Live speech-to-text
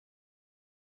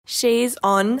She's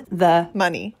on the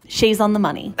money. She's on the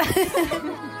money.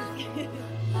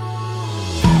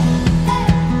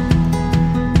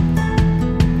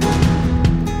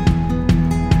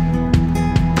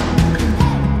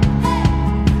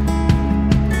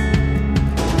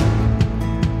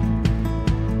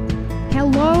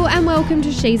 Hello and welcome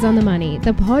to She's on the Money,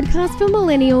 the podcast for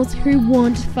millennials who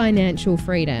want financial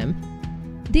freedom.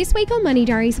 This week on Money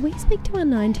Diaries, we speak to a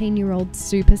 19-year-old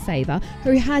super saver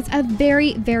who has a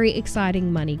very, very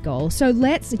exciting money goal. So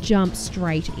let's jump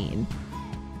straight in.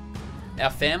 Our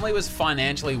family was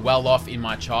financially well off in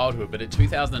my childhood, but in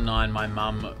 2009, my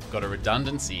mum got a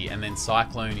redundancy and then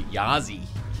Cyclone Yasi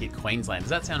hit Queensland.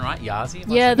 Does that sound right? Yasi?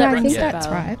 Yeah, that rings I think that's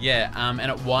right. Yeah, and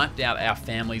it wiped out our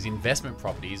family's investment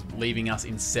properties, leaving us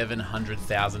in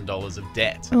 $700,000 of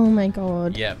debt. Oh my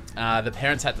God. Yeah, the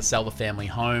parents had to sell the family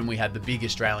home. We had the big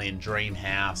Australian dream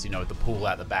house, with the pool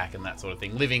out the back and that sort of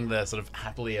thing, living the sort of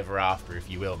happily ever after, if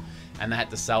you will. And they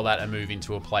had to sell that and move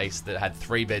into a place that had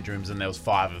 3 bedrooms and there was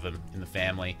 5 of them in the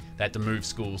family. They had to move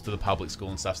schools to the public school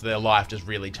and stuff. So their life just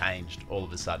really changed all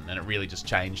of a sudden, and it really just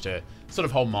changed her sort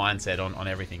of whole mindset on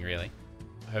everything, really.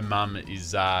 Her mum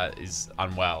is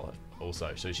unwell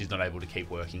also, so she's not able to keep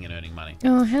working and earning money.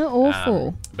 Oh, how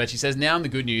awful. But she says, now in the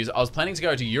good news, I was planning to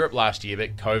go to Europe last year,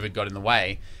 but COVID got in the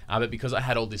way. But because I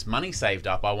had all this money saved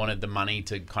up, I wanted the money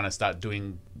to kind of start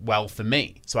doing well for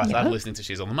me. So I started listening to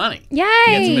She's on the Money. Yay!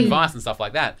 To get some advice and stuff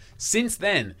like that. Since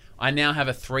then, I now have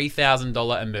a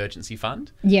 $3,000 emergency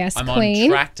fund. Yes, I'm Queen. on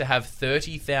track to have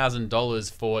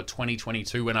 $30,000 for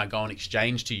 2022 when I go on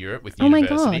exchange to Europe with the Oh my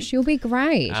university. gosh, you'll be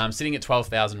great. I'm sitting at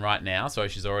 12,000 right now, so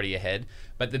she's already ahead.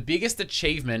 But the biggest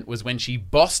achievement was when she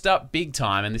bossed up big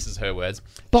time, and this is her words.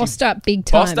 Bossed up big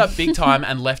time. Bossed up big time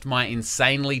and left my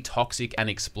insanely toxic and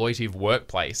exploitive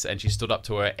workplace, and she stood up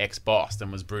to her ex-boss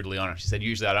and was brutally honest. She said,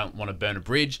 usually I don't want to burn a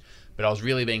bridge, but I was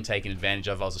really being taken advantage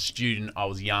of. I was a student, I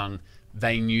was young.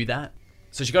 They knew that.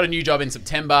 So she got a new job in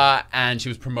September, and she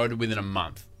was promoted within a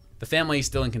month. The family is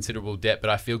still in considerable debt, but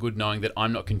I feel good knowing that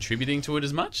I'm not contributing to it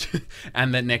as much,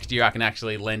 and that next year I can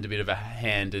actually lend a bit of a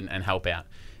hand and help out.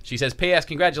 She says, P.S.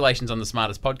 Congratulations on the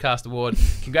Smartest Podcast Award.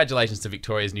 Congratulations to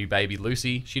Victoria's new baby,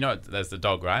 Lucy. She knows that's the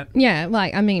dog, right? Yeah,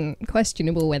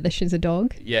 questionable whether she's a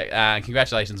dog. Yeah,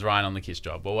 congratulations, Ryan, on the kiss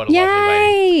job. Well, what a Yay! lovely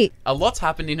lady. A lot's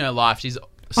happened in her life. She's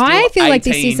still I feel 18 like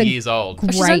this is a years old.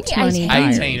 Great She's only money 18.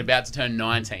 diary. 18, about to turn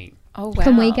 19. Oh, wow.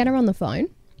 Can we get her on the phone?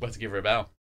 Let's give her a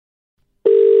bell.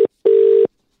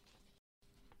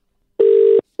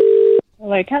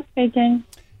 Hello, Kat speaking.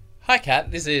 Hi, Kat.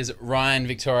 This is Ryan,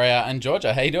 Victoria, and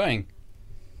Georgia. How you doing?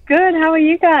 Good, how are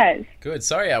you guys? Good.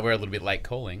 Sorry, we're a little bit late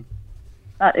calling.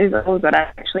 That is all good.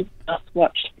 I actually just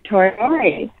watched Victoria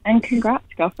Story, and congrats,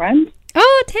 girlfriend.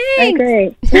 Oh, I thanks.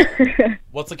 agree.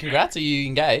 What's the congrats? Are you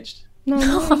engaged? No,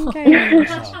 I'm okay.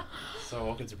 Oh, so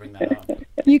awkward to bring that up.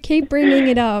 You keep bringing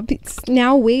it up. It's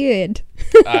now weird.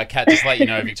 Kat, just to let you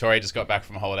know, Victoria just got back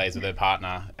from holidays with her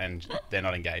partner, and they're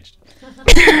not engaged.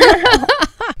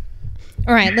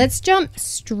 All right, let's jump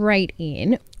straight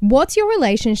in. What's your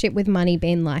relationship with money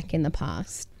been like in the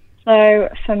past? So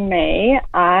for me,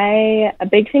 a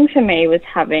big thing for me was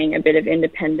having a bit of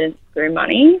independence through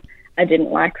money. I didn't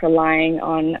like relying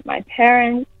on my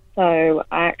parents, so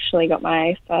I actually got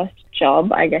my first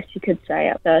job, I guess you could say,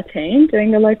 at 13,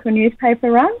 doing the local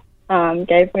newspaper run.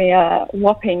 Gave me a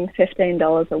whopping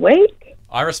 $15 a week.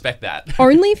 I respect that.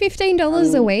 Only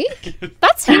 $15 a week?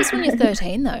 That's heaps when you're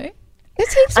 13, though.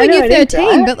 That's heaps I when know, you're it is,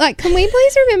 13, right? but can we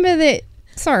please remember that,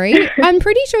 sorry, I'm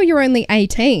pretty sure you're only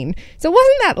 18, so it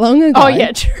wasn't that long ago. Oh,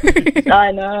 yeah, true.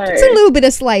 I know. It's a little bit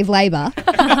of slave labour.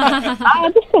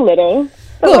 Just a little.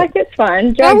 But, Good. it's fine.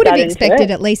 I Drag would have that into expected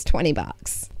it. at least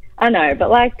 $20. I know, but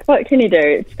what can you do?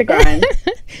 It's the grind.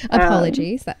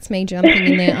 Apologies, that's me jumping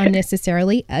in there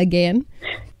unnecessarily again.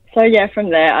 So yeah,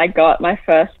 from there I got my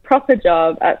first proper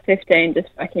job at 15, just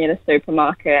working at a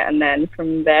supermarket, and then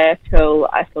from there till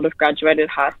I sort of graduated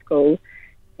high school,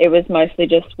 it was mostly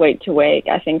just week to week.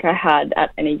 I think I had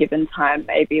at any given time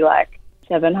maybe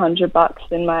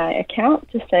 $700 in my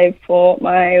account to save for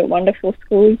my wonderful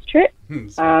school trip, and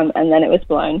then it was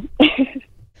blown.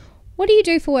 What do you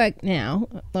do for work now?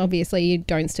 Obviously, you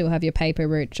don't still have your paper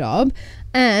route job.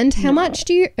 And how much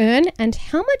do you earn, and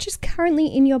how much is currently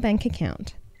in your bank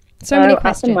account? So many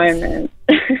questions.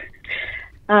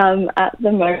 At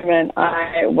the moment,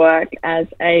 I work as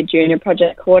a junior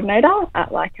project coordinator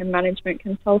at a management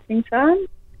consulting firm.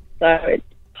 So it's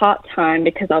part-time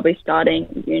because I'll be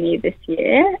starting uni this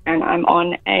year, and I'm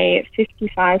on a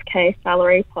 55k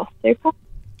salary plus super.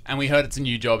 And we heard it's a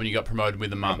new job and you got promoted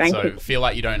within a month. Thank So you. feel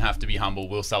like you don't have to be humble.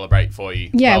 We'll celebrate for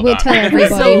you. Yeah, Well we'll done. tell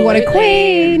everybody what a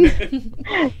queen.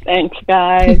 Thanks,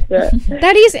 guys.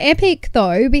 That is epic,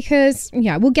 though, because,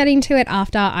 yeah, we'll get into it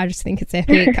after. I just think it's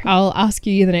epic. I'll ask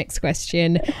you the next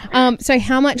question. So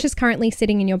how much is currently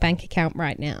sitting in your bank account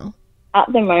right now?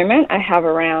 At the moment, I have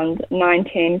around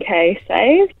 19K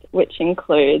saved, which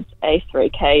includes a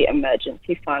 3K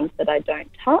emergency fund that I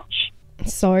don't touch.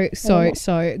 So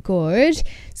good.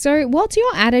 So what's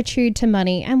your attitude to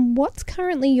money and what's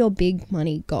currently your big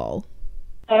money goal?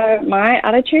 So my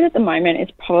attitude at the moment is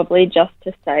probably just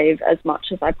to save as much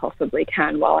as I possibly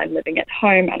can while I'm living at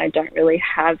home and I don't really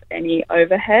have any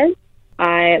overheads.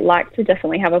 I like to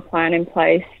definitely have a plan in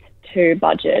place to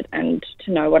budget and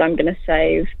to know what I'm going to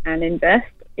save and invest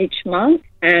each month.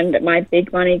 And my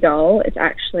big money goal is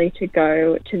actually to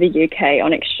go to the UK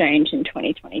on exchange in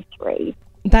 2023.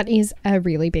 That is a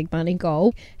really big money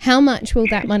goal. How much will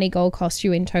that money goal cost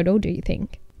you in total, do you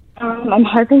think? I'm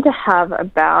hoping to have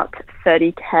about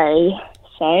 30K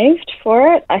saved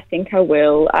for it. I think I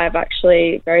will. I'm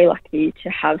actually very lucky to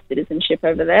have citizenship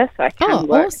over there, so I can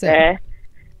work awesome. there.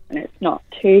 And it's not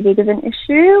too big of an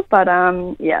issue. But,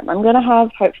 yeah, I'm going to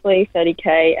have hopefully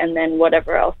 30K and then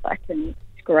whatever else I can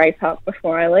scrape up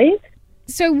before I leave.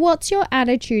 So what's your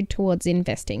attitude towards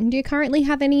investing? Do you currently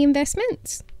have any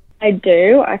investments? I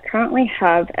do. I currently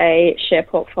have a share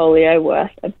portfolio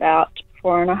worth about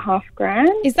 $4,500.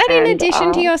 Is that in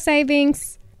addition to your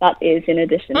savings? That is in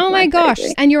addition to Oh my gosh,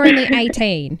 savings. and you're only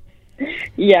 18.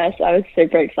 Yes, I was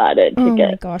super excited to Oh get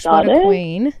my gosh, started. what a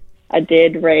queen. I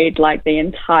did read like the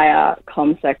entire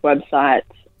CommSec website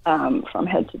from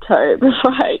head to toe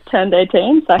before I turned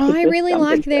 18. So I really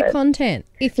like their content.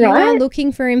 If you are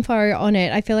looking for info on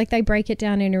it, I feel like they break it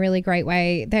down in a really great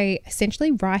way. They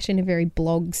essentially write in a very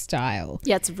blog style.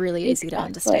 Yeah, it's really easy to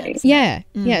understand. isn't it? Yeah,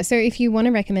 yeah. So if you want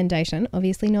a recommendation,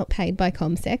 obviously not paid by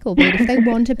CommSec, albeit if they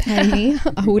want to pay me,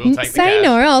 I wouldn't take the say cash.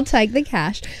 no, I'll take the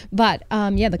cash. But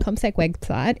yeah, the CommSec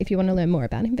website, if you want to learn more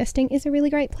about investing, is a really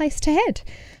great place to head.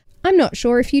 I'm not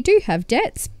sure if you do have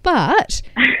debts, but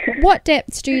what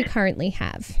debts do you currently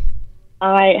have?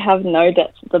 I have no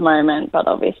debts at the moment, but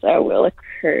obviously I will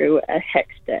accrue a HEX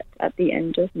debt at the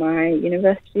end of my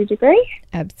university degree.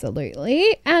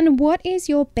 Absolutely. And what is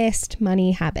your best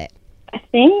money habit? I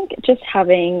think just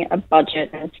having a budget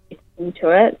and sticking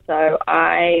to it. So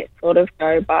I sort of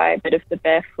go by a bit of the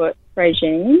barefoot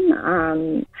regime.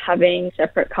 Having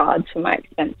separate cards for my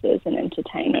expenses and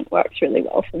entertainment works really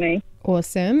well for me.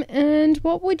 Awesome. And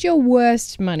what would your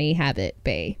worst money habit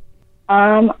be?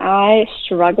 I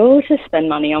struggle to spend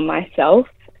money on myself,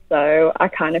 so I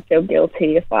kind of feel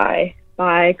guilty if I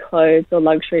buy clothes or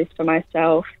luxuries for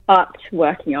myself, but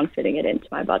working on fitting it into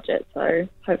my budget, so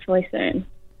hopefully soon.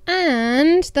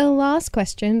 And the last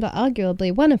question, but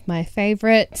arguably one of my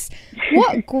favourites.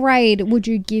 What grade would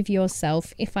you give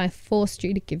yourself if I forced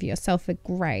you to give yourself a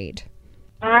grade?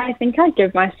 I think I'd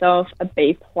give myself a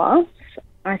B+.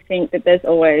 I think that there's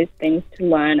always things to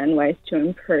learn and ways to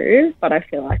improve, but I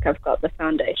feel like I've got the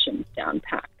foundations down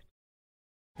packed.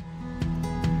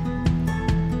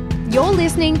 You're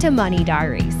listening to Money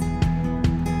Diaries.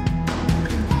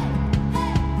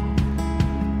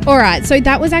 All right, so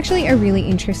that was actually a really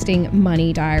interesting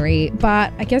money diary,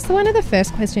 but I guess one of the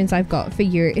first questions I've got for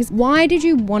you is why did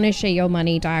you want to share your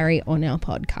money diary on our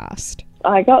podcast?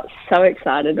 I got so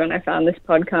excited when I found this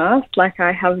podcast. Like,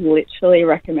 I have literally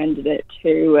recommended it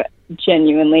to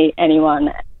genuinely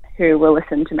anyone who will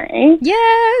listen to me.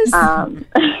 Yes!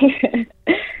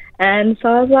 And so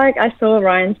I was like, I saw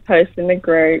Ryan's post in the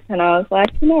group and I was like,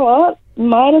 you know what?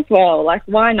 Might as well. Like,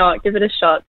 why not? Give it a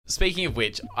shot. Speaking of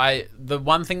which, the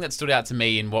one thing that stood out to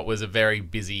me in what was a very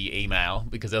busy email,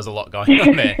 because there was a lot going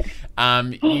on there,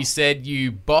 you said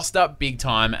you bossed up big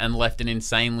time and left an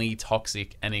insanely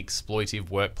toxic and exploitive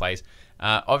workplace.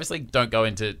 Obviously, don't go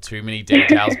into too many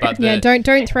details, but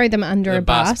don't throw them under a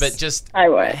bus. But just I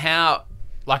won't. how,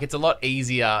 like, it's a lot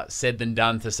easier said than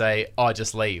done to say, oh,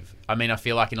 just leave. I mean, I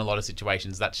feel like in a lot of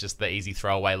situations that's just the easy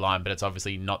throwaway line, but it's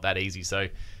obviously not that easy. So,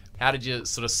 how did you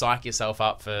sort of psych yourself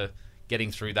up for getting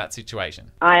through that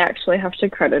situation? I actually have to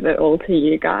credit it all to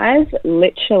you guys.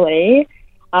 Literally,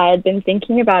 I had been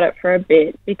thinking about it for a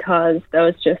bit because there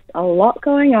was just a lot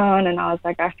going on and I was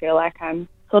like, I feel like I'm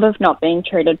sort of not being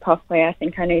treated properly. I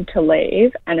think I need to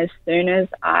leave. And as soon as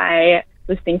I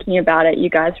was thinking about it, you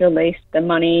guys released the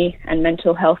money and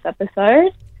mental health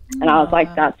episode and I was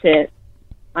like, that's it.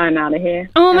 I'm out of here.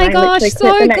 Oh my And I gosh, literally so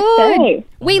quit the next good. day.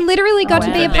 We literally got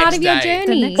to be a The part of your next day.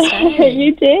 journey. The next day.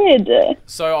 You did.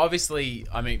 So obviously,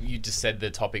 I mean, you just said the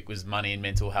topic was money and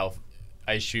mental health.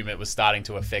 I assume it was starting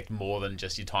to affect more than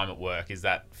just your time at work. Is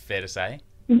that fair to say?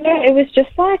 Yeah, it was just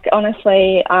like,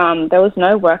 honestly, there was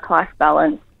no work-life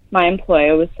balance. My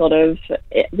employer was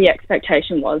the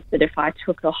expectation was that if I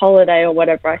took a holiday or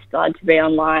whatever, I still had to be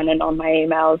online and on my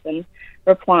emails and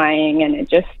replying, and it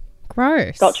just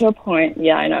Gross. got to a point,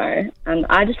 yeah, I know. And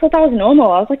I just thought that was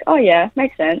normal. I was like, oh yeah,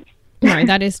 makes sense. No,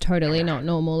 that is totally not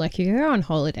normal. Like, if you're on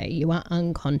holiday, you are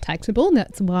uncontactable.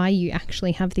 That's why you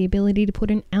actually have the ability to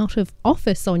put an out of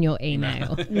office on your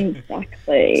email.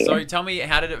 Exactly. So tell me,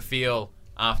 how did it feel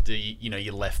after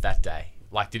you left that day?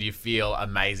 Like, did you feel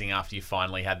amazing after you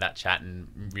finally had that chat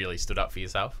and really stood up for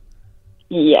yourself?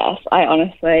 Yes,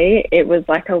 it was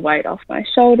like a weight off my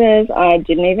shoulders. I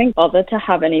didn't even bother to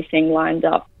have anything lined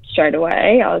up straight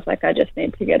away. I was like, I just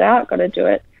need to get out, got to do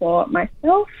it for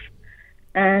myself.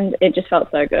 And it just felt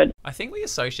so good. I think we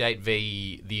associate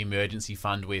the emergency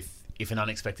fund with if an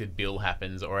unexpected bill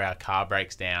happens or our car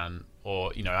breaks down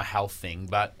or, a health thing.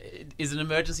 But is an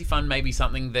emergency fund maybe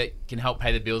something that can help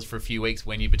pay the bills for a few weeks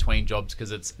when you're between jobs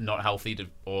because it's not healthy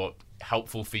or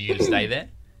helpful for you to stay there?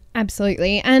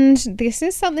 Absolutely. And this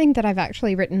is something that I've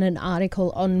actually written an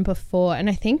article on before. And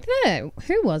I think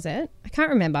who was it? I can't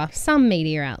remember. Some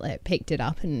media outlet picked it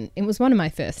up and it was one of my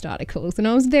first articles and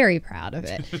I was very proud of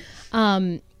it.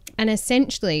 And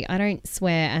essentially, I don't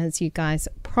swear, as you guys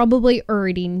probably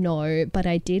already know, but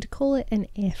I did call it an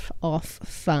F-off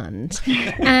fund.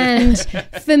 And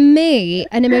for me,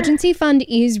 an emergency fund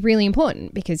is really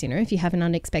important because, if you have an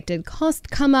unexpected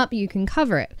cost come up, you can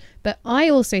cover it. But I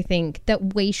also think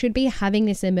that we should be having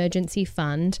this emergency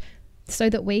fund so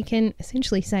that we can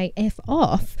essentially say F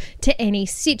off to any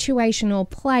situation or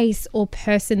place or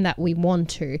person that we want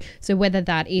to. So whether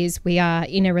that is we are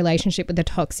in a relationship with a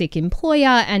toxic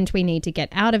employer and we need to get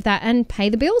out of that and pay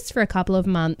the bills for a couple of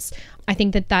months, I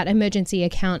think that emergency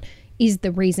account is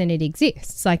the reason it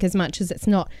exists. Like, as much as it's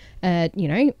not,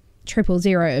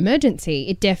 000 emergency,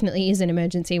 it definitely is an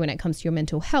emergency when it comes to your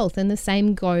mental health. And the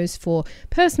same goes for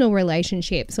personal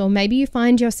relationships, or maybe you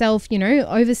find yourself,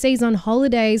 overseas on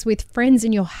holidays with friends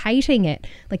and you're hating it.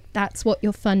 Like, that's what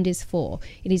your fund is for.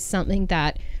 It is something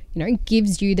that,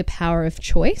 gives you the power of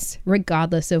choice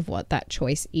regardless of what that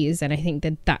choice is. And I think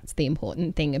that that's the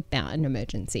important thing about an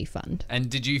emergency fund. And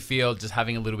did you feel just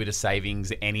having a little bit of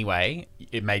savings anyway,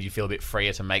 it made you feel a bit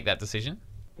freer to make that decision?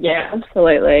 Yeah,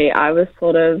 absolutely. I was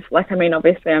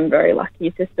obviously I'm very lucky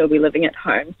to still be living at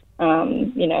home.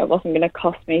 It wasn't going to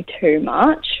cost me too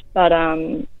much. But,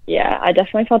 I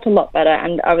definitely felt a lot better.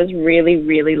 And I was really,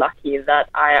 really lucky that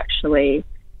I actually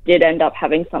did end up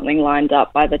having something lined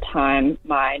up by the time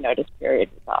my notice period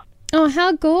was up. Oh,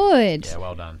 how good. Yeah,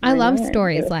 well done. I love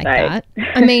stories like that.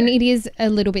 I mean, it is a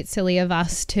little bit silly of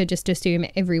us to just assume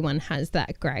everyone has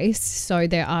that grace. So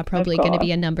there are probably going to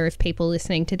be a number of people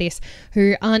listening to this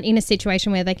who aren't in a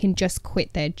situation where they can just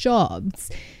quit their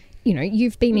jobs.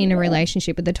 You've been in a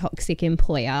relationship with a toxic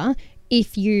employer.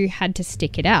 If you had to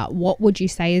stick it out, what would you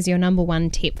say is your number one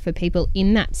tip for people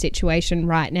in that situation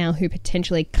right now who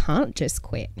potentially can't just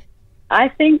quit? I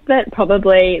think that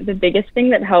probably the biggest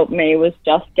thing that helped me was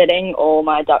just getting all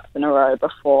my ducks in a row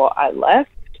before I left.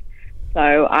 So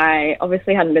I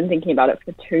obviously hadn't been thinking about it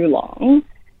for too long,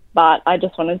 but I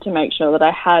just wanted to make sure that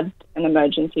I had an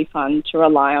emergency fund to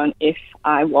rely on if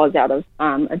I was out of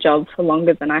a job for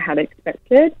longer than I had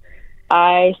expected.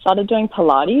 I started doing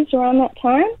Pilates around that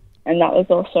time, and that was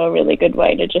also a really good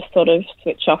way to just sort of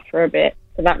switch off for a bit.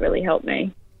 So that really helped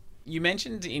me. You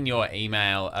mentioned in your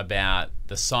email about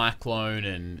the cyclone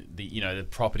and the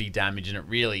property damage, and it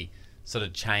really sort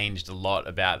of changed a lot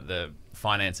about the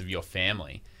finance of your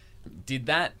family. Did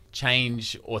that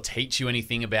change or teach you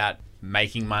anything about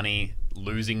making money,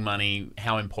 losing money,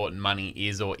 how important money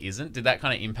is or isn't? Did that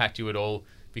kind of impact you at all?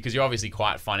 Because you're obviously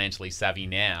quite financially savvy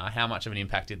now. How much of an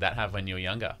impact did that have when you were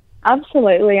younger?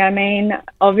 Absolutely. I mean,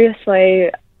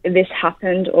 obviously this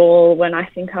happened all when I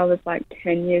think I was like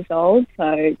 10 years old,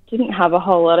 so didn't have a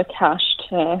whole lot of cash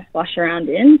to splash around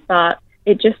in, but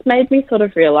it just made me sort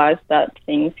of realise that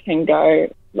things can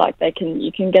go like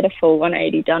you can get a full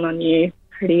 180 done on you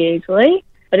pretty easily.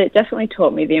 But it definitely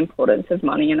taught me the importance of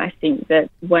money, and I think that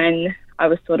when I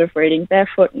was sort of reading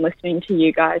Barefoot and listening to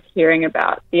you guys, hearing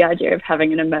about the idea of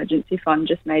having an emergency fund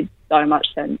just made so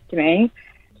much sense to me.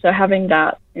 So having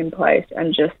that in place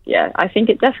and I think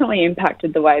it definitely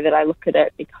impacted the way that I look at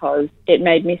it, because it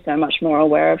made me so much more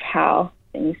aware of how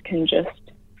things can just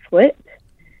flip.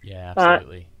 Yeah,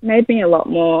 absolutely. But made me a lot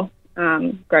more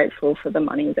grateful for the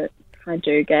money that I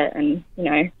do get, and,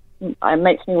 it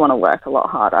makes me want to work a lot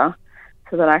harder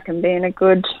so that I can be in a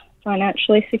good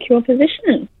financially secure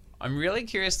position. I'm really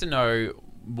curious to know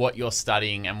what you're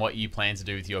studying and what you plan to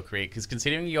do with your career? Because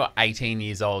considering you're 18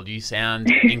 years old, you sound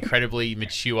incredibly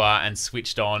mature and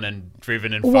switched on and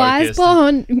driven and focused.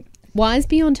 Wise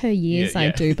beyond her years, Yeah, I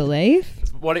yeah. do believe.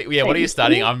 What are you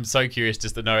studying? I'm so curious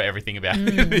just to know everything about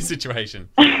this situation.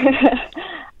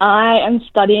 I am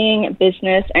studying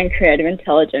business and creative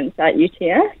intelligence at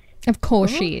UTS. Of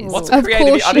course she is. What's of creative?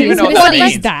 course I don't she even is. know what What that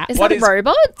is means. that? Is What that is-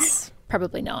 robots?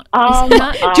 Probably not. Um, Is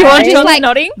that, I- do you want Just like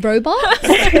nodding? robots?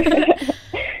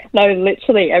 No,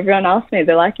 literally, everyone asks me,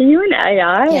 they're like, are you an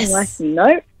AI? Yes. I'm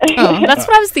like, nope. Oh, That's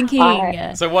what I was thinking.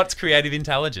 I- So what's creative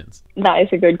intelligence? That is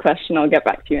a good question. I'll get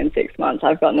back to you in 6 months.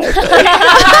 I've got no clue.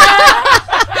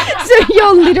 So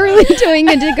you're literally doing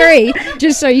a degree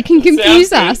just so you can confuse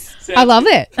Sounds us. good. I love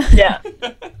it. Yeah.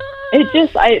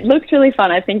 It looks really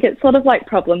fun. I think it's sort of like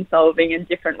problem solving and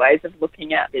different ways of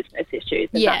looking at business issues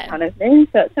and Yeah. that kind of thing.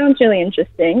 So it sounds really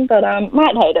interesting, but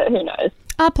might hate it. Who knows?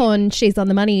 Up on She's on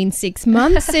the Money in 6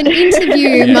 months, an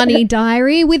interview money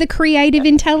diary with a creative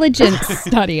intelligence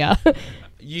studier.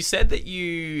 You said that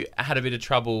you had a bit of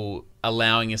trouble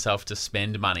allowing yourself to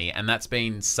spend money, and that's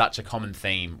been such a common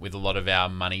theme with a lot of our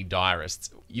money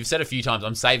diarists. You've said a few times,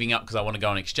 I'm saving up because I want to go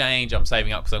on exchange, I'm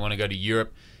saving up because I want to go to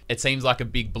Europe. It seems like a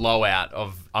big blowout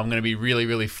of I'm going to be really,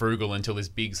 really frugal until this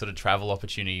big sort of travel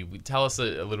opportunity. Tell us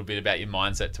a little bit about your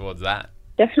mindset towards that.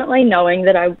 Definitely knowing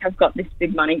that I have got this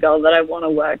big money goal that I want to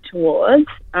work towards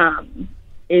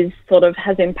is sort of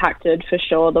has impacted for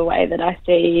sure the way that I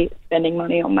see spending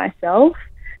money on myself.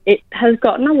 It has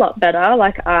gotten a lot better.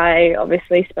 Like, I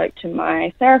obviously spoke to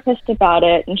my therapist about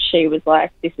it, and she was like,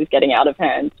 this is getting out of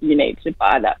hand. You need to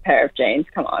buy that pair of jeans.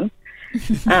 Come on.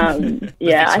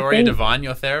 Yeah, I Victoria think Devine,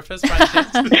 your therapist, by any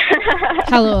chance?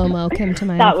 Hello and welcome to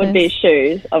my that office. would be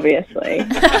shoes, obviously.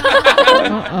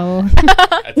 Uh-oh.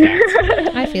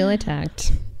 Attacked. I feel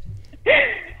attacked.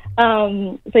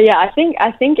 So yeah, I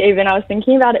think even I was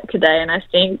thinking about it today, and I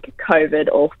think COVID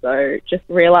also, just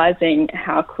realizing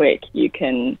how quick you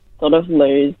can sort of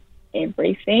lose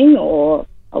everything or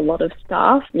a lot of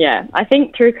stuff. Yeah, I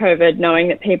think through COVID, knowing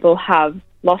that people have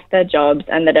lost their jobs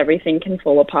and that everything can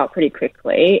fall apart pretty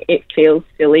quickly, it feels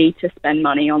silly to spend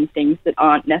money on things that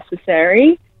aren't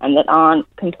necessary and that aren't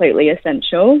completely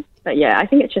essential. But yeah, I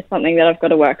think it's just something that I've got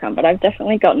to work on, but I've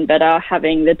definitely gotten better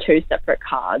having the two separate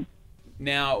cards.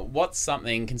 Now, what's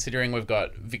something, considering we've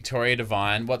got Victoria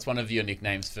Devine, what's one of your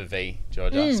nicknames for V,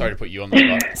 Georgia? Sorry to put you on the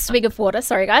spot. Swig of water.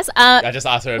 Sorry, guys. I just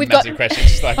asked her a We've massive question.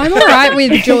 She's like, I'm all right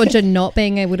with Georgia not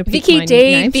being able to pick Vicky my D,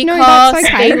 nicknames. because No, that's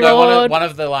okay. V no, Lord. one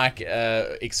of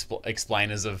the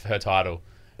explainers of her title.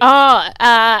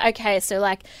 Okay. So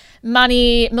like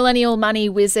millennial money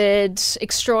wizard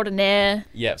extraordinaire.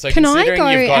 Yeah. So Can I considering go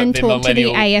you've got and the talk to the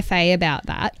millennial, AFA about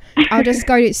that? I'll just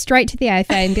go straight to the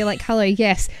AFA and be like, hello,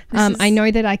 yes, I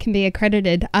know that I can be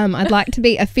accredited. I'd like to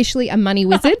be officially a money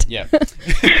wizard. Yeah.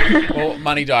 Well,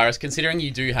 Money Diarist, considering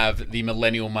you do have the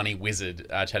millennial money wizard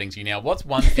chatting to you now, what's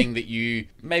one thing that you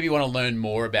maybe want to learn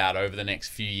more about over the next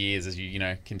few years as you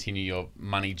continue your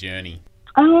money journey?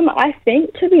 I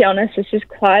think, to be honest, this is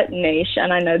quite niche,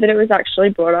 and I know that it was actually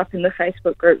brought up in the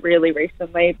Facebook group really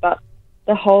recently, but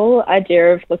the whole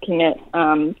idea of looking at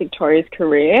Victoria's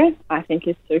career, I think,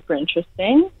 is super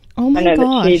interesting. Oh my I know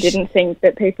gosh. that she didn't think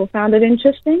that people found it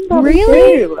interesting, but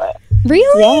Really? we do.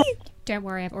 Really? Yeah. Don't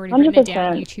worry, I've already written it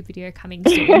down. 100%. YouTube video coming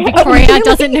soon. Victoria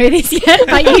doesn't know this yet,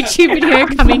 but YouTube video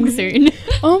coming soon.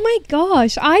 Oh my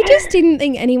gosh. I just didn't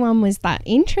think anyone was that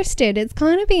interested. It's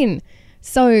kind of been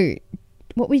so,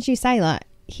 what would you say, like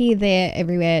here, there,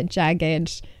 everywhere,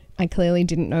 jagged. I clearly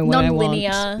didn't know what I want.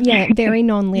 Non-linear. Yeah, very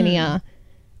non-linear.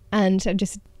 And I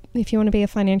just, if you want to be a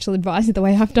financial advisor, the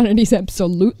way I've done it is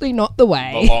absolutely not the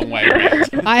way. The long way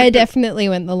around. I definitely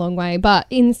went the long way. But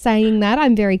in saying that,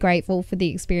 I'm very grateful for the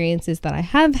experiences that I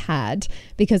have had,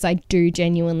 because I do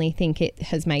genuinely think it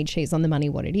has made She's on the Money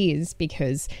what it is,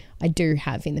 because I do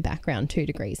have in the background 2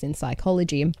 degrees in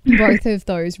psychology, and both of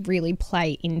those really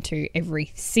play into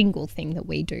every single thing that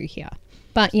we do here.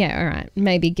 But yeah, all right.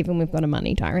 Maybe given we've got a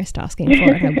money diarist asking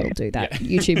for it, I will do that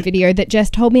YouTube video that Jess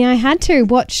told me I had to.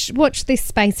 Watch this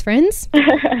space, friends.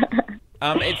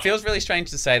 It feels really strange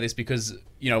to say this because,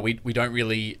 we don't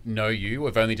really know you.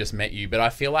 We've only just met you, but I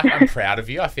feel like I'm proud of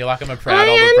you. I feel like I'm a proud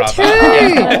older brother.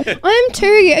 Yeah. I am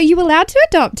too. Are you allowed to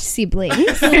adopt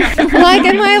siblings? Like,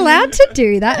 am I allowed to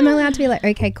do that? Am I allowed to be like,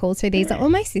 okay, cool, so these are all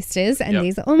my sisters and Yep.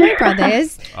 these are all my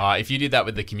brothers? If you did that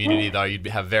with the community, though, you'd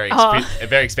have very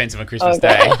expensive on Christmas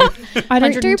Day. I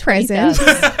don't do presents.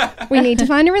 We need to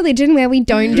find a religion where we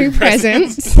don't do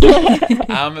presents.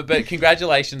 But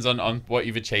congratulations on what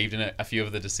you've achieved and a few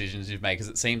of the decisions you've made, because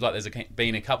it seems like there's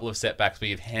been a couple of setbacks where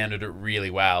you've handled it really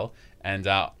well, And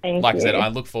Thank like I you. said, I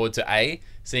look forward to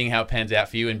seeing how it pans out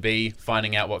for you, and B,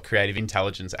 finding out what creative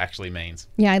intelligence actually means.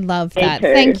 Yeah, I love Me that.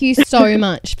 too. Thank you so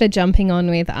much for jumping on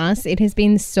with us. It has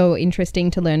been so interesting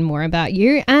to learn more about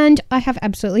you, and I have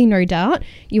absolutely no doubt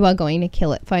you are going to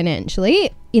kill it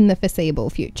financially in the foreseeable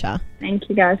future. Thank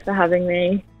you guys for having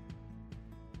me.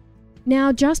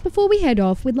 Now, just before we head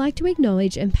off, we'd like to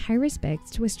acknowledge and pay respects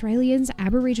to Australians'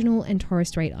 Aboriginal and Torres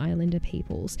Strait Islander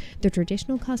peoples, the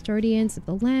traditional custodians of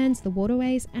the lands, the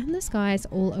waterways, and the skies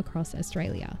all across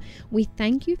Australia. We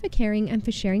thank you for caring and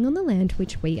for sharing on the land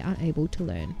which we are able to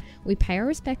learn. We pay our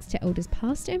respects to elders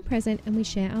past and present, and we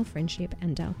share our friendship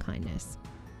and our kindness.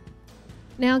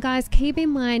 Now, guys, keep in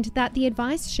mind that the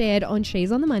advice shared on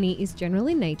She's on the Money is general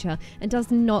in nature and does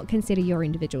not consider your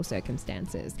individual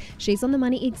circumstances. She's on the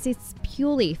Money exists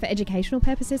purely for educational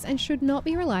purposes and should not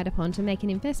be relied upon to make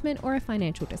an investment or a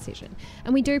financial decision.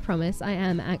 And we do promise I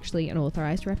am actually an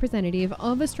authorised representative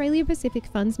of Australia Pacific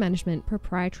Funds Management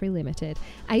Proprietary Limited,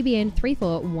 ABN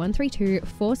 34 132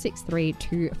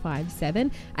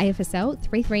 257, AFSL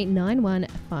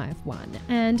 339151.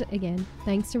 And again,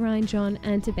 thanks to Ryan, John,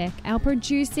 and to Beck, our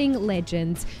producing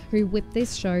legends who whipped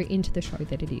this show into the show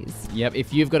that it is. Yep,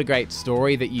 if you've got a great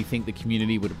story that you think the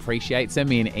community would appreciate, send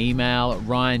me an email,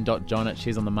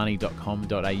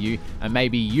 ryan.john@shesonthemoney.com.au, and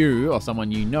maybe you or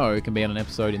someone you know can be on an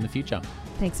episode in the future.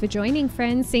 Thanks for joining,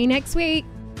 friends. See you next week.